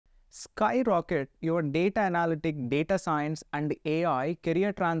skyrocket your data analytic, data science, and AI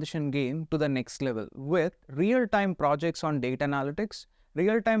career transition game to the next level with real-time projects on data analytics,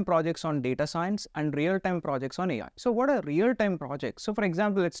 real-time projects on data science, and real-time projects on AI. So what are real-time projects? So for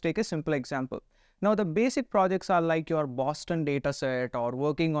example, let's take a simple example. Now the basic projects are like your Boston dataset or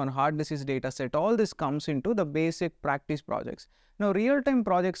working on heart disease dataset. All this comes into the basic practice projects. Now real-time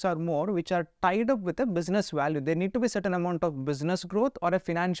projects are more which are tied up with a business value. There need to be certain amount of business growth or a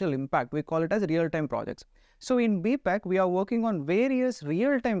financial impact. We call it as real-time projects. So in BPEC, we are working on various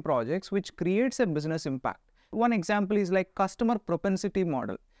real-time projects which creates a business impact. One example is like customer propensity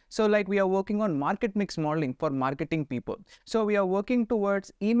model. So like we are working on market mix modeling for marketing people. So we are working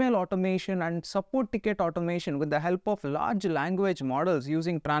towards email automation and support ticket automation with the help of large language models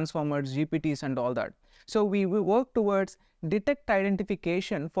using transformers, GPTs and all that. So we work towards detect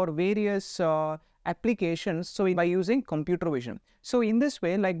identification for various applications, so by using computer vision. So in this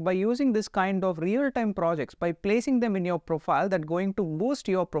way, like by using this kind of real-time projects, by placing them in your profile, that going to boost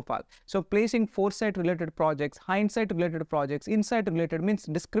your profile. So placing foresight related projects, hindsight related projects, insight related means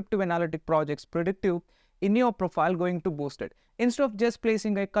descriptive analytic projects, predictive in your profile going to boost it. Instead of just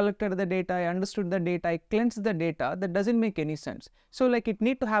placing I collected the data, I understood the data, I cleansed the data, that doesn't make any sense. So like it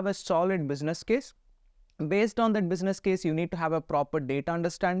need to have a solid business case. Based on that business case, you need to have a proper data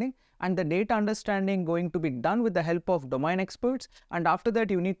understanding, and the data understanding going to be done with the help of domain experts. And after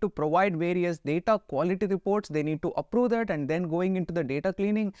that, you need to provide various data quality reports. They need to approve that, and then going into the data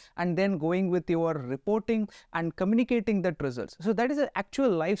cleaning, and then going with your reporting and communicating that results. So that is the actual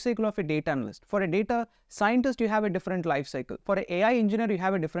life cycle of a data analyst. For a data scientist, you have a different life cycle. For an AI engineer, you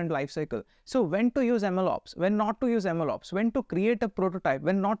have a different life cycle. So when to use MLOps, when not to use MLOps, when to create a prototype,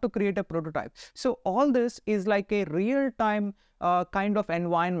 when not to create a prototype. So all this is like a real-time kind of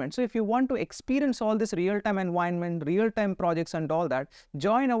environment. So if you want to experience all this real-time environment, real-time projects and all that,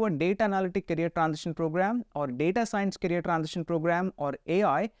 join our data analytic career transition program or data science career transition program or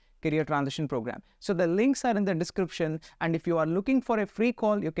AI career transition program. So the links are in the description, and if you are looking for a free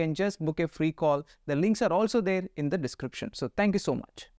call, you can just book a free call. The links are also there in the description. So thank you so much.